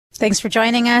Thanks for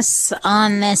joining us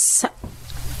on this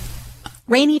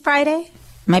rainy Friday.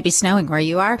 Might be snowing where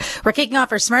you are. We're kicking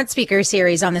off our Smart Speaker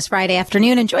series on this Friday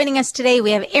afternoon. And joining us today,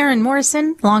 we have Erin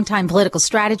Morrison, longtime political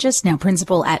strategist, now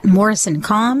principal at Morrison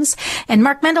Comms, and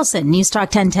Mark Mendelson, News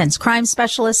Talk 1010's crime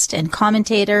specialist and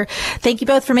commentator. Thank you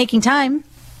both for making time.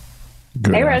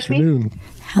 Good afternoon.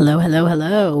 Hello, hello,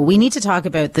 hello. We need to talk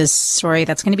about this story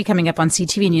that's going to be coming up on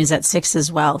CTV News at 6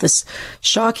 as well. This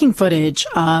shocking footage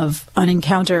of an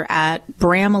encounter at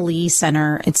Bramalea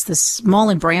Center. It's this mall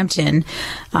in Brampton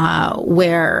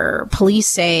where police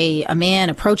say a man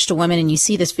approached a woman, and you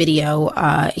see this video.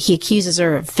 He accuses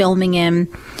her of filming him.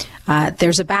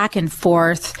 There's a back and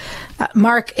forth.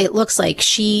 Mark, it looks like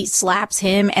she slaps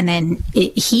him, and then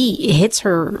he hits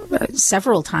her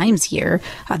several times here.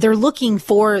 They're looking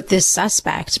for this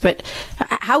suspect, but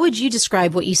how would you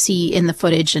describe what you see in the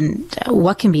footage and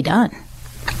what can be done?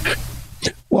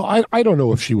 Well, I don't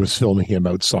know if she was filming him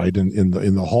outside in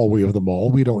the hallway of the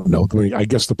mall. We don't know. I mean, I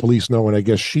guess the police know, and I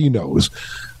guess she knows.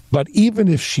 But even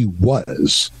if she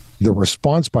was, the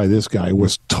response by this guy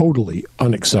was totally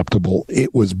unacceptable.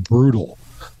 It was brutal.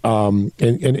 And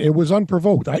it was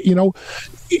unprovoked.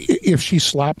 If she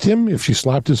slapped him, if she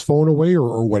slapped his phone away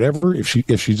or whatever, if she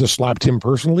just slapped him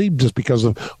personally just because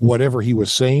of whatever he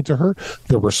was saying to her,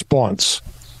 the response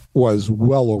was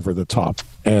well over the top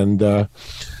and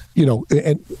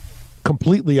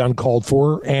completely uncalled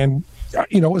for, and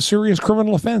a serious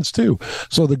criminal offense too.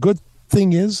 So the good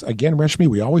thing is, again, Reshmi,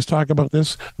 we always talk about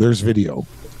this. There's video.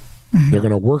 They're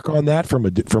going to work on that from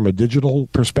a digital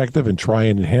perspective and try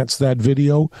and enhance that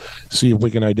video, see if we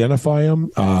can identify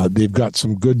him. They've got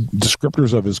some good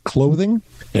descriptors of his clothing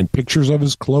and pictures of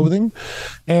his clothing.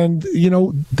 And,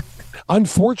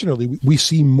 unfortunately, we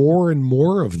see more and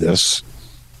more of this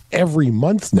every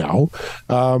month now,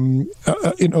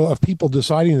 of people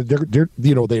deciding that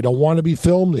they don't want to be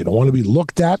filmed, they don't want to be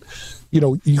looked at.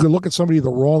 You can look at somebody the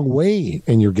wrong way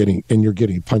and you're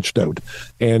getting punched out.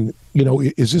 And,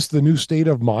 is this the new state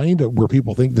of mind where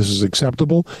people think this is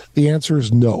acceptable? The answer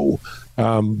is no.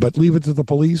 But leave it to the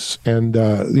police. And,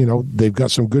 they've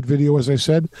got some good video, as I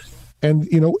said. And,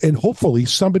 and hopefully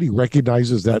somebody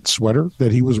recognizes that sweater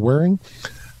that he was wearing.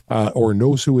 Or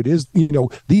knows who it is.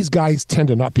 These guys tend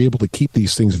to not be able to keep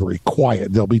these things very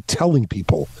quiet. They'll be telling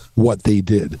people what they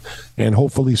did. And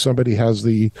hopefully somebody has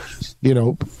the,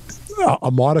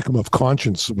 a modicum of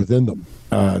conscience within them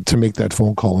to make that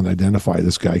phone call and identify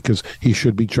this guy, because he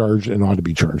should be charged and ought to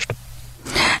be charged.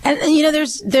 And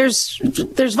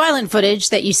there's violent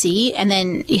footage that you see, and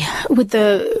then with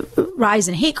the rise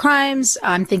in hate crimes,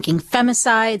 I'm thinking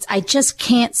femicides. I just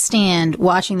can't stand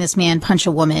watching this man punch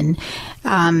a woman.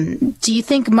 Do you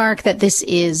think, Mark, that this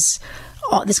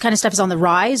kind of stuff is on the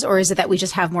rise, or is it that we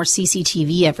just have more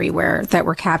CCTV everywhere that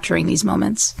we're capturing these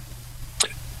moments?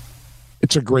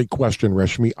 It's a great question,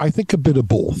 Reshmi. I think a bit of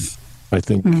both. I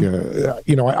think,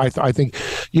 I think,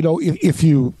 if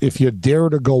you dare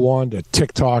to go on to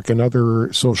TikTok and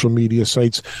other social media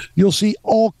sites, you'll see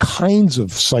all kinds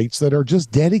of sites that are just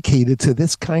dedicated to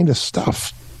this kind of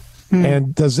stuff.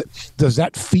 And does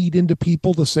that feed into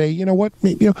people to say,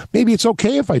 maybe it's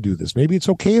okay if I do this. Maybe it's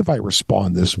okay if I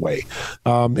respond this way.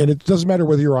 And it doesn't matter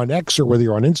whether you're on X or whether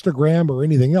you're on Instagram or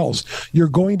anything else. You're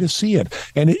going to see it.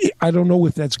 And I don't know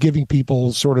if that's giving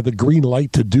people sort of the green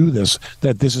light to do this,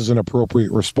 that this is an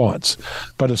appropriate response.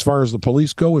 But as far as the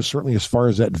police go, certainly as far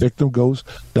as that victim goes,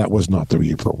 that was not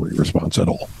the appropriate response at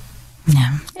all.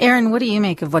 Yeah. Erin, what do you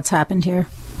make of what's happened here?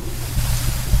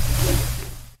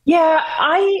 Yeah,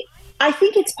 I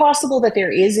think it's possible that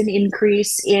there is an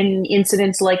increase in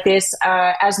incidents like this.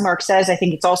 As Mark says, I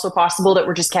think it's also possible that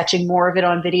we're just catching more of it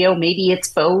on video. Maybe it's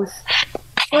both.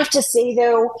 I have to say,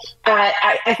 though,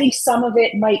 I think some of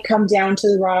it might come down to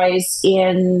the rise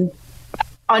in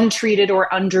untreated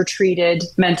or undertreated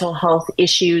mental health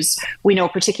issues. We know,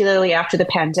 particularly after the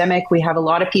pandemic, we have a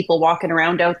lot of people walking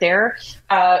around out there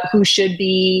who should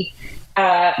be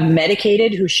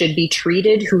medicated, who should be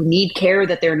treated, who need care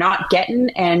that they're not getting,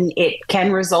 and it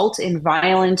can result in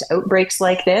violent outbreaks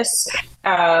like this.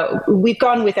 We've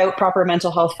gone without proper mental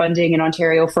health funding in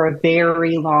Ontario for a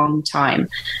very long time.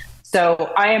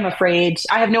 So I am afraid,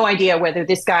 I have no idea whether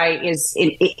this guy is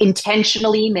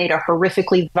intentionally made a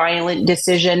horrifically violent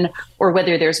decision or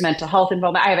whether there's mental health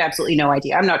involvement. I have absolutely no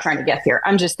idea. I'm not trying to guess here.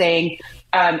 I'm just saying,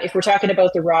 if we're talking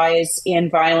about the rise in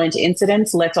violent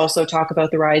incidents, let's also talk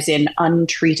about the rise in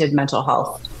untreated mental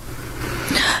health.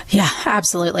 Yeah,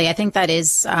 absolutely. I think that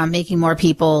is making more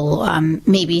people,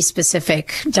 maybe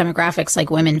specific demographics like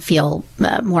women, feel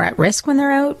more at risk when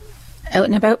they're out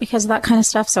and about because of that kind of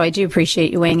stuff. So I do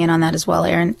appreciate you weighing in on that as well,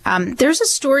 Erin. There's a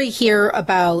story here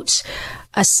about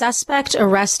a suspect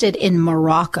arrested in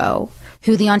Morocco,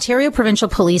 who the Ontario Provincial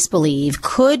Police believe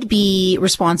could be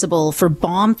responsible for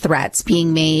bomb threats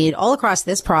being made all across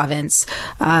this province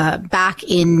back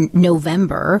in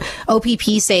November.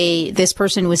 OPP say this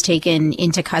person was taken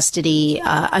into custody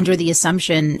under the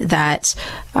assumption that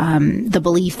the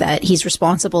belief that he's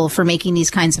responsible for making these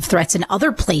kinds of threats in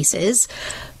other places.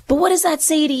 But what does that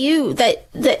say to you?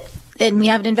 And we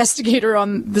have an investigator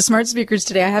on the smart speakers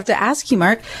today. I have to ask you,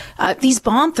 Mark, these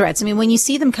bomb threats, I mean, when you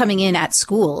see them coming in at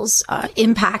schools,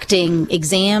 impacting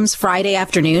exams Friday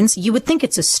afternoons, you would think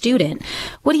it's a student.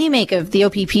 What do you make of the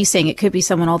OPP saying it could be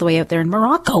someone all the way out there in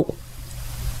Morocco?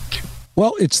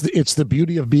 Well, it's the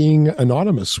beauty of being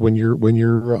anonymous when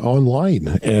you're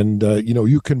online, and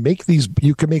you can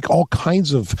make all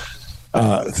kinds of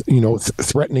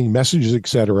threatening messages,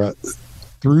 etc.,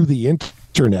 through the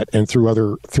internet and through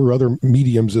other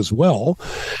mediums as well.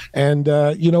 And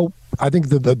I think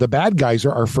the bad guys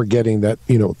are forgetting that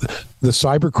the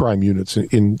cybercrime units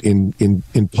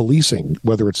in policing,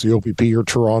 whether it's the OPP or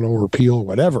Toronto or Peel or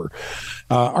whatever,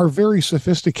 are very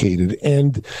sophisticated,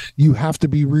 and you have to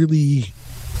be really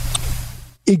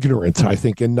ignorant, I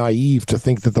think, and naive to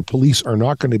think that the police are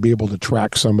not going to be able to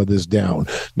track some of this down.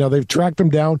 Now, they've tracked him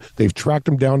down. They've tracked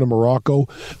him down to Morocco.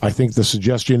 I think the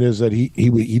suggestion is that he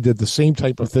did the same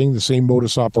type of thing, the same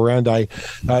modus operandi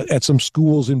at some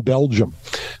schools in Belgium.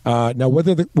 Now,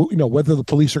 whether the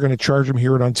police are going to charge him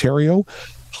here in Ontario,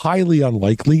 highly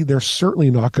unlikely. They're certainly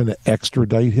not going to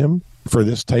extradite him for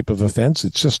this type of offense.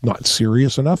 It's just not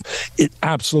serious enough. It's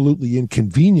absolutely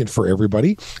inconvenient for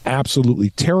everybody,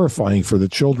 absolutely terrifying for the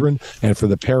children and for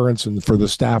the parents and for the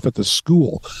staff at the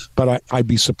school. But I'd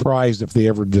be surprised if they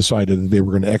ever decided that they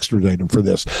were going to extradite him for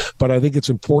this. But I think it's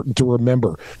important to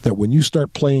remember that when you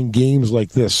start playing games like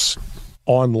this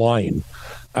online,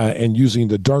 and using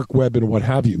the dark web and what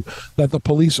have you, that the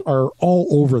police are all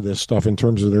over this stuff in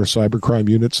terms of their cybercrime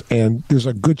units, and there's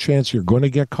a good chance you're going to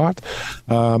get caught.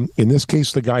 In this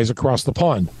case, the guy's across the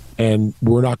pond, and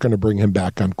we're not going to bring him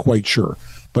back, I'm quite sure.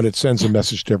 But it sends a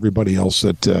message to everybody else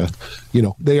that,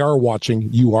 they are watching.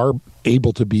 You are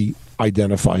able to be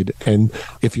identified, and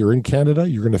if you're in Canada,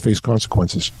 you're going to face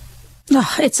consequences.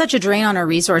 Oh, it's such a drain on our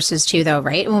resources too, though,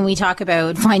 right? When we talk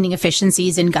about finding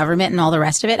efficiencies in government and all the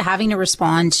rest of it, having to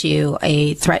respond to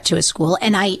a threat to a school,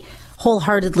 and I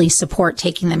wholeheartedly support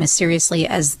taking them as seriously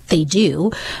as they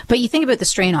do. But you think about the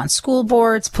strain on school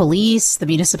boards, police, the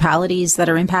municipalities that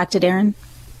are impacted, Erin?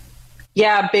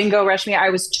 Yeah, bingo, Rashmi. I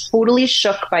was totally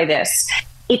shook by this.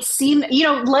 It seemed,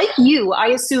 like you, I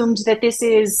assumed that this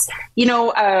is,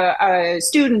 a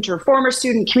student or former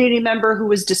student, community member who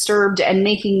was disturbed and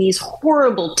making these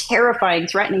horrible, terrifying,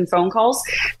 threatening phone calls.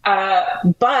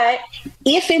 But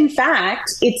if in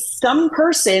fact it's some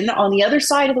person on the other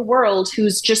side of the world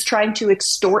who's just trying to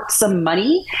extort some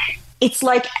money, it's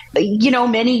like,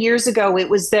 many years ago, it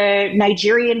was the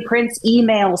Nigerian prince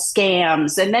email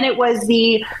scams. And then it was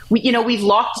we've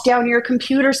locked down your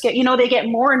computer scam. They get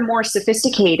more and more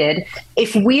sophisticated.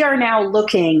 If we are now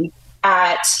looking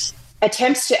at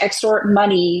attempts to extort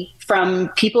money from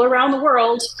people around the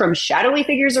world, from shadowy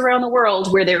figures around the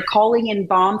world, where they're calling in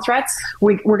bomb threats,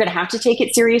 we're going to have to take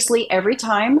it seriously every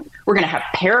time. We're going to have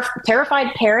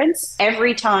terrified parents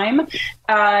every time.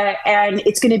 And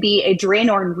it's going to be a drain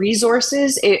on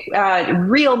resources,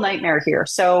 real nightmare here.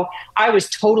 So I was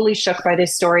totally shook by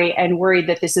this story and worried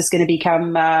that this is going to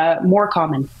become more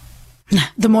common.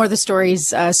 The more the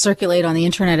stories circulate on the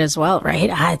internet as well, right?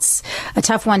 It's a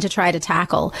tough one to try to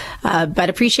tackle. But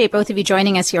appreciate both of you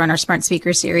joining us here on our Smart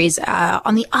Speaker series.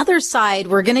 On the other side,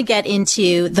 we're going to get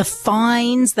into the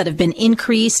fines that have been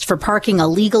increased for parking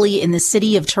illegally in the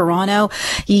city of Toronto.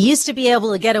 You used to be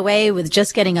able to get away with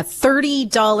just getting a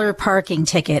 $30 parking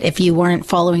ticket if you weren't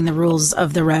following the rules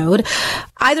of the road.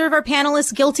 Either of our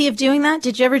panelists guilty of doing that?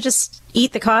 Did you ever just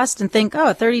eat the cost and think,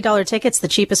 a $30 ticket's the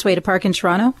cheapest way to park in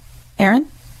Toronto? Erin?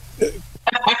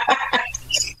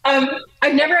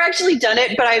 I've never actually done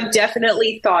it, but I've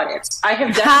definitely thought it. I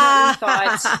have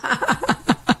definitely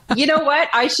thought, you know what?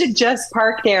 I should just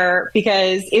park there,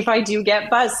 because if I do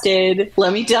get busted,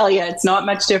 let me tell you, it's not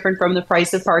much different from the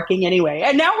price of parking anyway.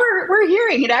 And now we're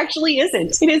hearing it actually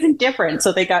isn't. It isn't different.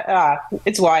 So they got,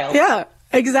 it's wild. Yeah.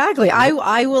 Exactly.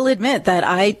 I will admit that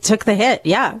I took the hit.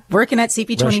 Yeah. Working at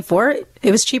CP24,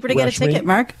 it was cheaper to get a ticket,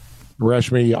 Mark.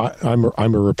 Rashmi,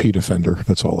 I'm a repeat offender.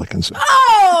 That's all I can say.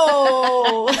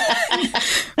 Oh!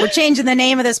 We're changing the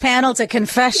name of this panel to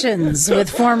Confessions with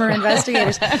Former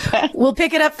Investigators. We'll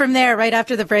pick it up from there right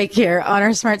after the break here on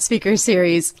our Smart Speaker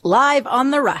series, live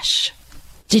on The Rush.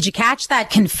 Did you catch that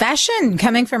confession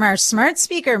coming from our smart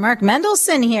speaker, Mark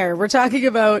Mendelson here? We're talking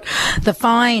about the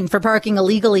fine for parking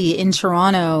illegally in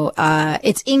Toronto.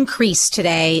 It's increased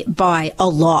today by a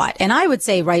lot, and I would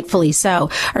say rightfully so.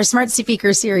 Our smart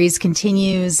speaker series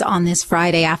continues on this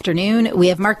Friday afternoon. We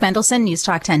have Mark Mendelson, News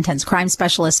Talk 1010's crime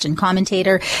specialist and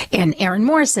commentator, and Erin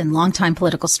Morrison, longtime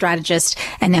political strategist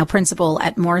and now principal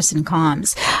at Morrison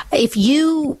Comms. If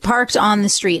you parked on the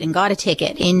street and got a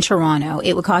ticket in Toronto,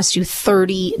 it would cost you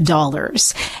 $30.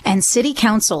 And City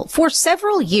Council, for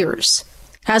several years,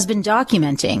 has been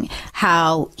documenting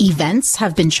how events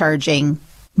have been charging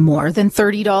more than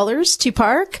 $30 to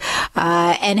park,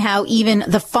 and how even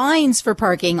the fines for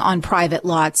parking on private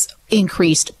lots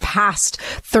increased past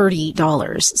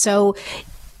 $30. So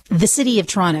the City of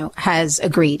Toronto has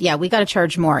agreed, yeah, we got to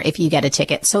charge more if you get a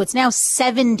ticket. So it's now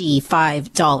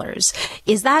 $75.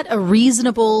 Is that a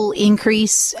reasonable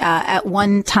increase at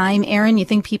one time, Erin? You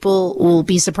think people will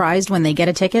be surprised when they get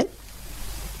a ticket?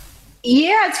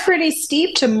 Yeah, it's pretty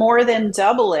steep to more than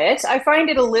double it. I find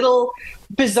it a little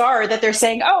bizarre that they're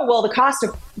saying, oh, well, the cost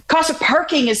of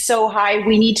parking is so high,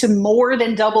 we need to more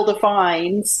than double the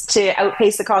fines to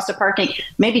outpace the cost of parking.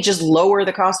 Maybe just lower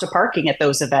the cost of parking at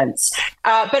those events.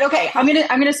 But okay, I'm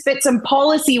gonna spit some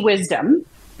policy wisdom.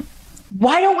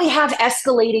 Why don't we have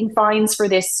escalating fines for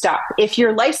this stuff? If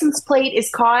your license plate is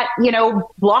caught,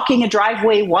 blocking a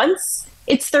driveway once,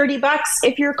 it's $30.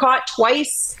 If you're caught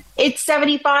twice, it's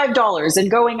 $75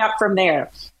 and going up from there.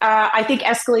 I think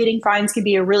escalating fines can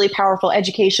be a really powerful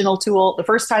educational tool. The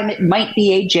first time it might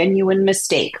be a genuine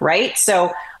mistake, right?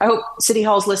 So I hope City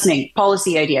Hall's listening.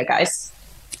 Policy idea, guys.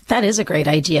 That is a great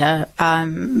idea.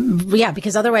 Yeah,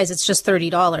 because otherwise it's just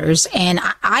 $30. And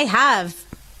I have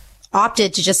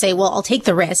opted to just say, well, I'll take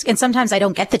the risk. And sometimes I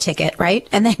don't get the ticket, right?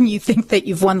 And then you think that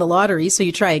you've won the lottery, so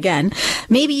you try again.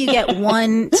 Maybe you get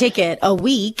one ticket a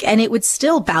week and it would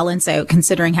still balance out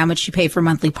considering how much you pay for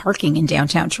monthly parking in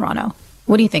downtown Toronto.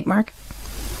 What do you think, Mark?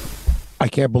 I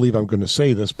can't believe I'm going to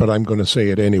say this, but I'm going to say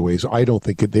it anyways. I don't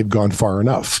think they've gone far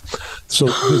enough. So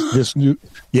this new,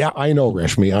 yeah, I know,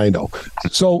 Reshmi, I know.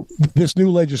 So this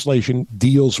new legislation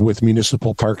deals with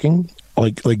municipal parking,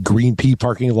 like green pea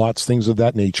parking lots, things of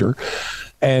that nature.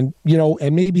 And,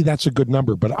 and maybe that's a good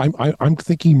number, but I'm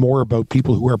thinking more about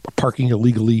people who are parking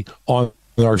illegally on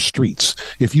our streets.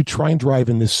 If you try and drive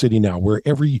in this city now, where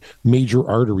every major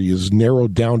artery is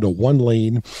narrowed down to one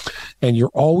lane, and you're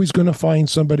always going to find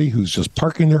somebody who's just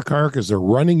parking their car because they're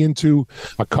running into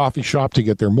a coffee shop to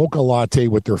get their mocha latte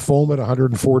with their foam at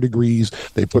 104 degrees.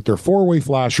 They put their four-way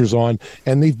flashers on,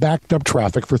 and they've backed up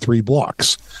traffic for 3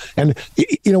 blocks. And,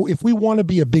 if we want to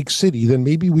be a big city, then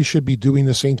maybe we should be doing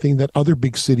the same thing that other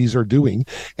big cities are doing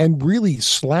and really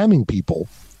slamming people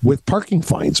with parking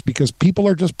fines, because people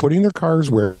are just putting their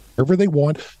cars wherever they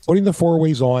want, putting the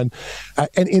four-ways on.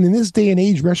 And in this day and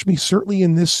age, Reshmi, certainly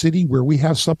in this city where we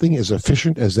have something as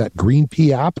efficient as that Green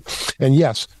P app, and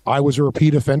yes, I was a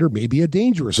repeat offender, maybe a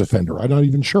dangerous offender, I'm not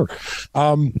even sure.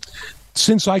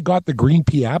 Since I got the Green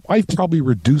P app, I've probably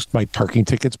reduced my parking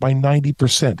tickets by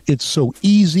 90%. It's so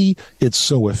easy. It's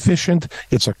so efficient.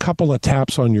 It's a couple of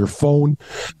taps on your phone.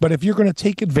 But if you're going to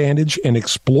take advantage and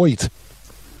exploit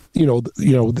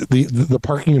the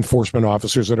parking enforcement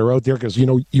officers that are out there, because,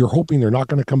 you're hoping they're not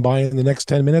going to come by in the next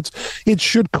 10 minutes, it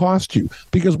should cost you.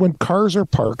 Because when cars are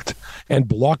parked and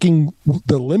blocking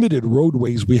the limited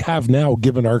roadways we have now,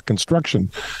 given our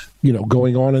construction,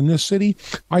 going on in this city,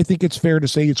 I think it's fair to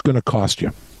say it's going to cost you.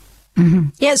 Mm-hmm.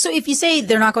 Yeah. So if you say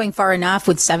they're not going far enough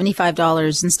with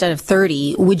 $75 instead of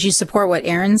 $30, would you support what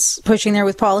Erin's pushing there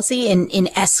with policy in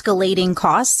escalating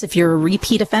costs if you're a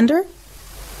repeat offender?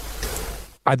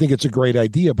 I think it's a great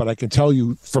idea, but I can tell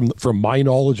you from my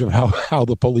knowledge of how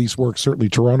the police work, certainly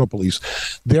Toronto police,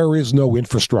 there is no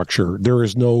infrastructure. There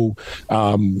is no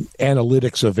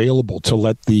analytics available to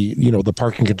let the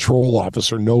parking control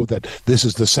officer know that this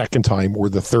is the second time or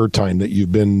the third time that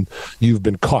you've been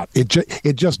caught.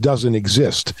 It just doesn't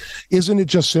exist. Isn't it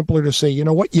just simpler to say, you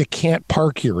know what, you can't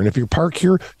park here, and if you park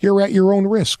here, you're at your own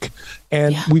risk.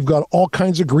 And we've got all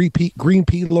kinds of green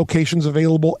pea locations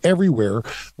available everywhere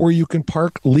where you can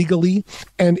park legally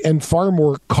and far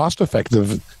more cost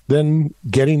effective than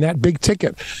getting that big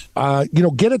ticket.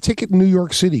 Get a ticket in New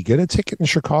York City, get a ticket in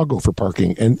Chicago for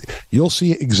parking, and you'll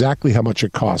see exactly how much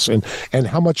it costs and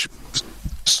how much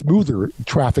smoother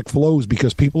traffic flows,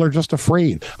 because people are just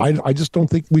afraid. I just don't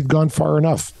think we've gone far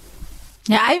enough.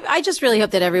 Yeah, I just really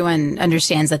hope that everyone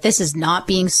understands that this is not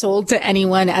being sold to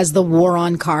anyone as the war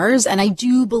on cars. And I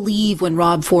do believe when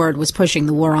Rob Ford was pushing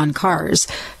the war on cars,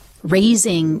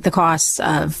 raising the costs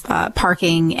of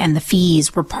parking and the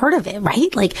fees were part of it,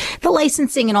 right? Like the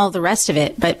licensing and all the rest of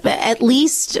it. But at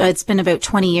least it's been about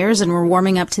 20 years and we're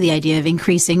warming up to the idea of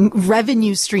increasing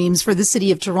revenue streams for the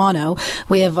city of Toronto.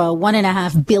 We have a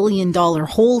 $1.5 billion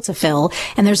hole to fill.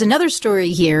 And there's another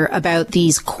story here about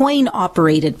these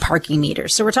coin-operated parking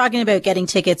meters. So we're talking about getting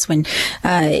tickets when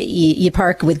you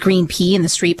park with Green P in the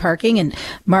street parking. And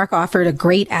Mark offered a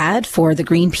great ad for the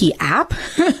Green P app.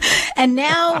 And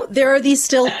now there are these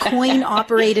still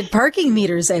coin-operated parking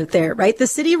meters out there, right? The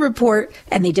city report,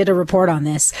 and they did a report on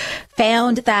this,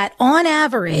 found that on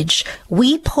average,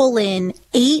 we pull in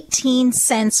 18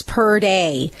 cents per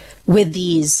day with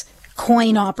these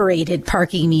coin-operated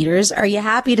parking meters. Are you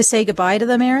happy to say goodbye to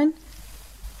them, Erin?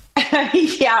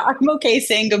 Yeah, I'm okay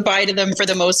saying goodbye to them for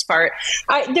the most part.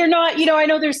 They're not, I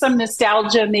know there's some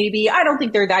nostalgia maybe. I don't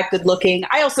think they're that good looking.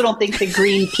 I also don't think the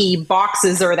Green P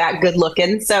boxes are that good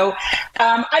looking. So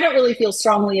I don't really feel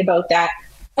strongly about that.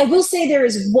 I will say there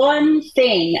is one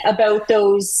thing about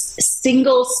those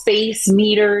single space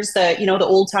meters, the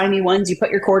old timey ones you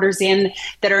put your quarters in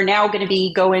that are now going to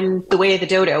be going the way of the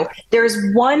dodo. There's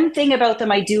one thing about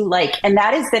them I do like, and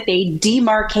that is that they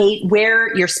demarcate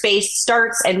where your space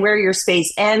starts and where your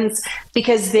space ends,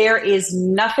 because there is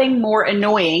nothing more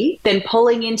annoying than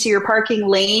pulling into your parking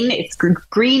lane. It's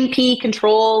Green P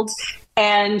controlled,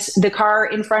 and the car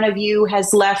in front of you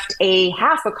has left a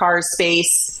half a car's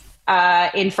space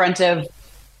in front of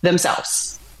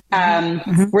themselves.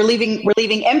 We're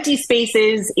leaving empty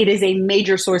spaces. It is a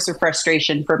major source of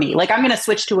frustration for me. Like, I'm going to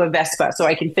switch to a Vespa so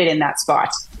I can fit in that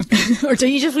spot. Or do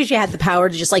you just wish you had the power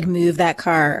to just move that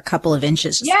car a couple of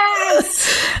inches?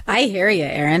 Yes! I hear you,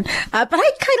 Erin. But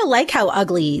I kind of like how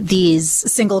ugly these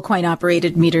single coin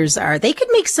operated meters are. They could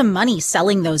make some money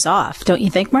selling those off. Don't you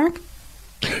think, Mark?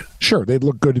 Sure, they'd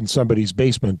look good in somebody's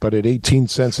basement, but at 18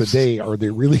 cents a day, are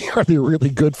they really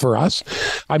good for us?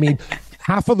 I mean,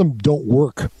 half of them don't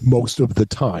work most of the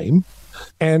time.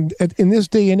 And in this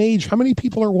day and age, how many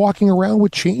people are walking around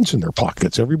with change in their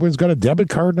pockets? Everybody's got a debit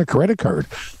card and a credit card.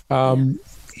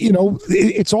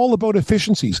 It's all about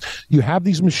efficiencies. You have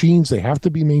these machines, they have to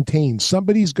be maintained.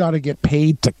 Somebody's got to get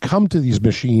paid to come to these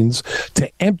machines to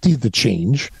empty the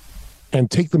change and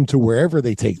take them to wherever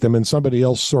they take them, and somebody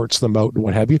else sorts them out and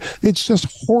what have you. It's just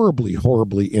horribly,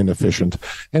 horribly inefficient.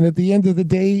 And at the end of the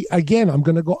day, again, I'm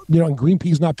going to go, and Green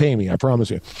P's not paying me, I promise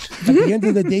you. At the end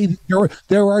of the day,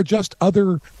 there are just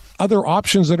other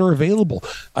options that are available.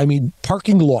 I mean,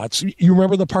 parking lots. You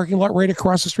remember the parking lot right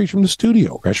across the street from the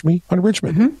studio, Reshmi, on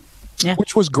Richmond? Mm-hmm. Yeah.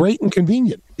 Which was great and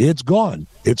convenient. It's gone.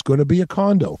 It's going to be a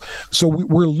condo. So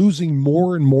we're losing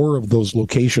more and more of those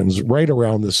locations right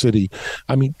around the city.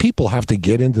 I mean, people have to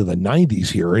get into the 90s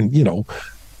here and,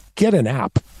 get an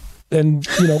app. And,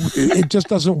 it just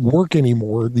doesn't work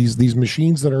anymore. These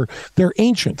machines they're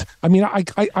ancient. I mean,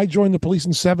 I joined the police in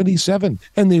 1977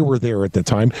 and they were there at the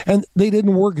time and they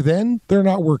didn't work then. They're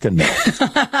not working now.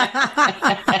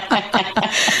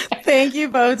 Thank you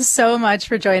both so much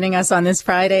for joining us on this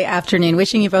Friday afternoon.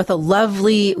 Wishing you both a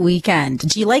lovely weekend.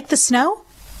 Do you like the snow?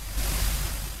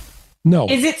 No.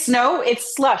 Is it snow?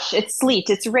 It's slush. It's sleet.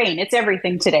 It's rain. It's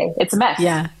everything today. It's a mess.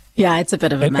 Yeah, it's a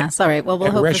bit of a mess. All right. Well,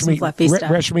 we'll hope for some fluffy stuff.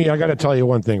 Reshmi, I got to tell you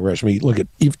one thing, Reshmi. Look,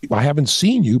 I haven't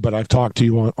seen you, but I've talked to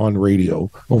you on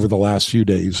radio over the last few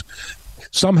days.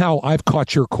 Somehow I've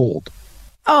caught your cold.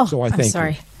 Oh, so I'm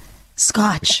sorry.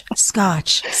 Scotch.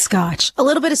 A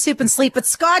little bit of soup and sleep, but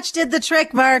Scotch did the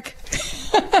trick, Mark.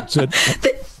 That's it.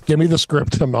 Give me the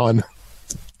script. I'm on.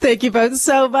 Thank you both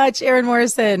so much. Erin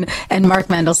Morrison and Mark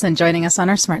Mendelson joining us on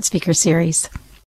our Smart Speaker series.